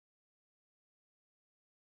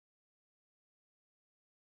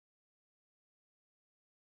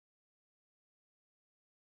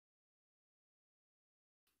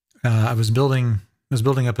I was building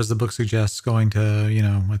up, as the book suggests, going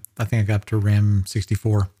to, I think I got up to RAM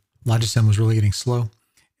 64. Logisim was really getting slow.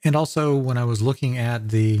 And also when I was looking at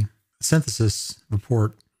the synthesis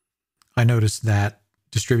report, I noticed that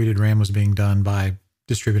distributed RAM was being done by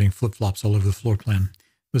distributing flip-flops all over the floor plan.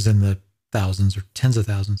 It was in the thousands or tens of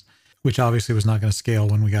thousands, which obviously was not going to scale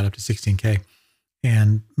when we got up to 16K.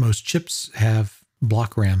 And most chips have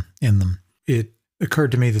block RAM in them. It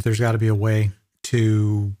occurred to me that there's got to be a way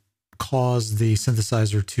to cause the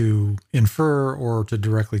synthesizer to infer or to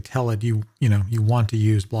directly tell it you want to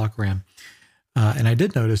use block RAM. And I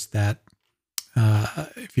did notice that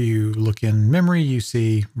if you look in memory, you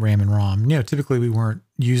see RAM and ROM. Typically we weren't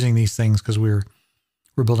using these things because we're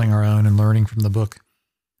building our own and learning from the book.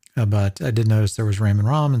 But I did notice there was RAM and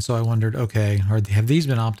ROM, and so I wondered, okay, have these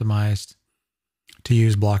been optimized to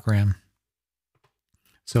use block RAM?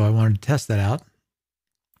 So I wanted to test that out,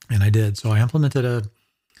 and I did. So I implemented a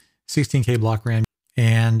 16K block RAM,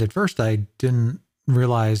 and at first I didn't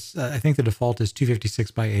realize, I think the default is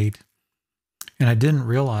 256 by 8, and I didn't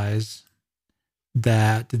realize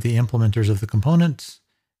that the implementers of the components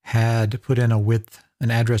had put in a width,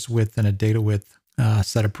 an address width, and a data width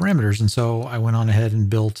set of parameters. And so I went on ahead and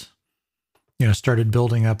built, started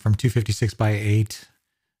building up from 256 by 8,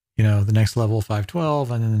 the next level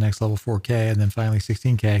 512, and then the next level 4K, and then finally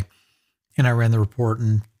 16K. And I ran the report,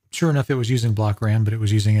 and sure enough, it was using block RAM, but it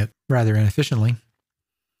was using it rather inefficiently.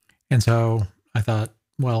 And so I thought,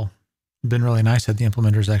 well, it'd been really nice had the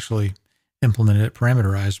implementers actually implemented it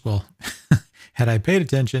parameterized. Well, had I paid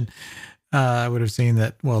attention, I would have seen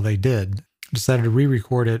that, well, they did. I decided to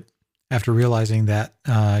re-record it after realizing that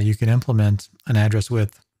you can implement an address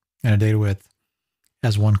width and a data width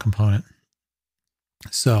as one component.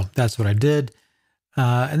 So that's what I did.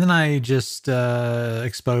 And then I just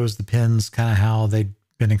exposed the pins kind of how they'd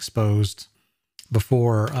been exposed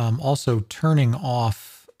before. Also turning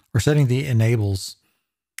off or setting the enables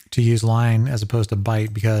to use line as opposed to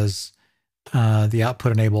byte, because the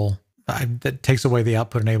output enable, that takes away the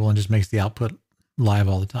output enable and just makes the output live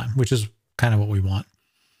all the time, which is kind of what we want.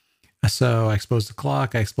 So I exposed the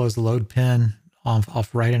clock, I exposed the load pin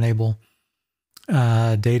off write enable,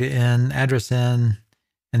 data in, address in,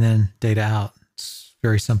 and then data out. It's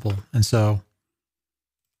very simple. And so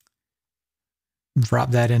drop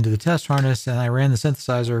that into the test harness, and I ran the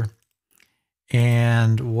synthesizer,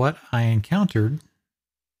 and what I encountered,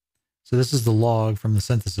 so this is the log from the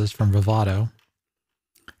synthesis from Vivado.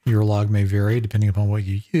 Your log may vary depending upon what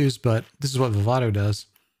you use, but this is what Vivado does.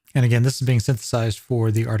 And again, this is being synthesized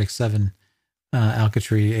for the Artix-7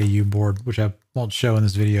 Alcatree AU board, which I won't show in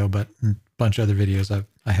this video, but in a bunch of other videos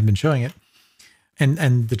I have been showing it.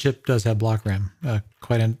 And the chip does have block RAM,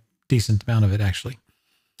 quite a decent amount of it actually.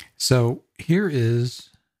 So here is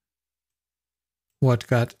what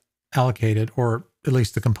got allocated, or at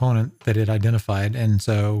least the component that it identified. And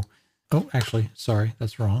so, oh, actually, sorry,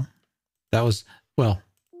 that's wrong. That was, well,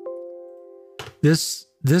 this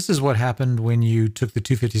is what happened when you took the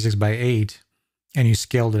 256 by 8 and you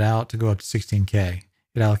scaled it out to go up to 16K.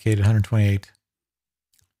 It allocated 128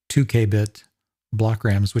 2K bit block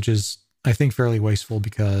RAMs, which is, I think, fairly wasteful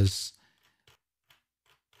because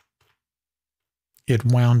it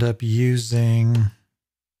wound up using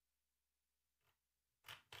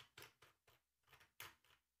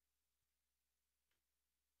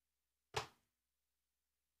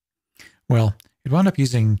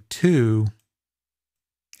two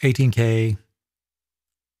 18K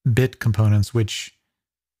bit components, which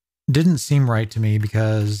didn't seem right to me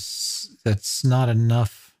because that's not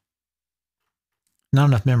enough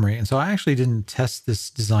memory. And so I actually didn't test this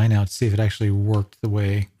design out to see if it actually worked the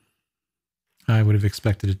way I would have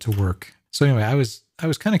expected it to work. So anyway, I was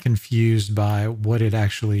kind of confused by what it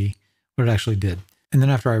actually did. And then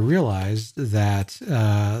after I realized that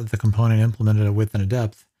the component implemented a width and a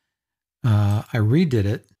depth, I redid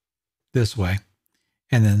it this way.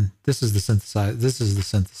 And then this is the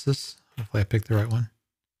synthesis. Hopefully I picked the right one.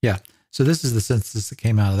 Yeah. So this is the synthesis that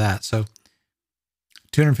came out of that. So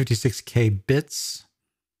 256K bits,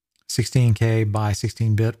 16K by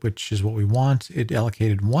 16 bit, which is what we want. It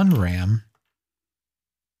allocated 1 RAM,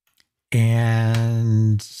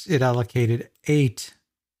 and it allocated 8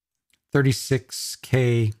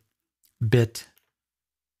 36K bit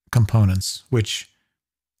components, which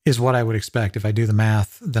is what I would expect. If I do the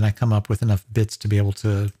math, then I come up with enough bits to be able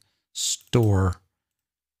to store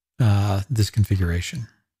this configuration.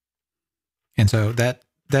 And so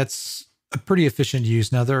that's a pretty efficient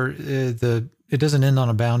use. Now it doesn't end on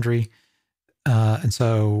a boundary, and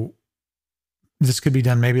so this could be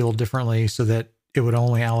done maybe a little differently so that it would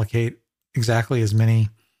only allocate exactly as many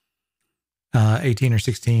 18 or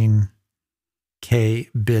 16K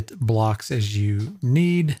bit blocks as you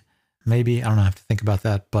need. Maybe, I don't know, I have to think about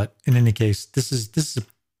that. But in any case, this is a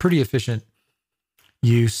pretty efficient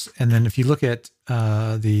use. And then if you look at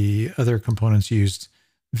the other components used,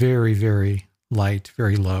 very, very light,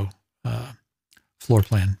 very low floor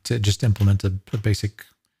plan to just implement a basic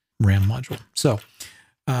RAM module. So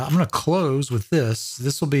I'm going to close with this.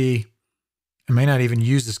 This will be, I may not even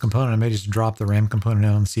use this component. I may just drop the RAM component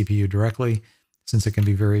out on the CPU directly, since it can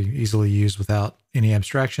be very easily used without any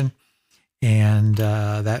abstraction. And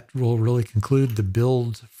that will really conclude the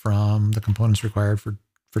build from the components required for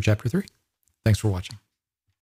Chapter 3. Thanks for watching.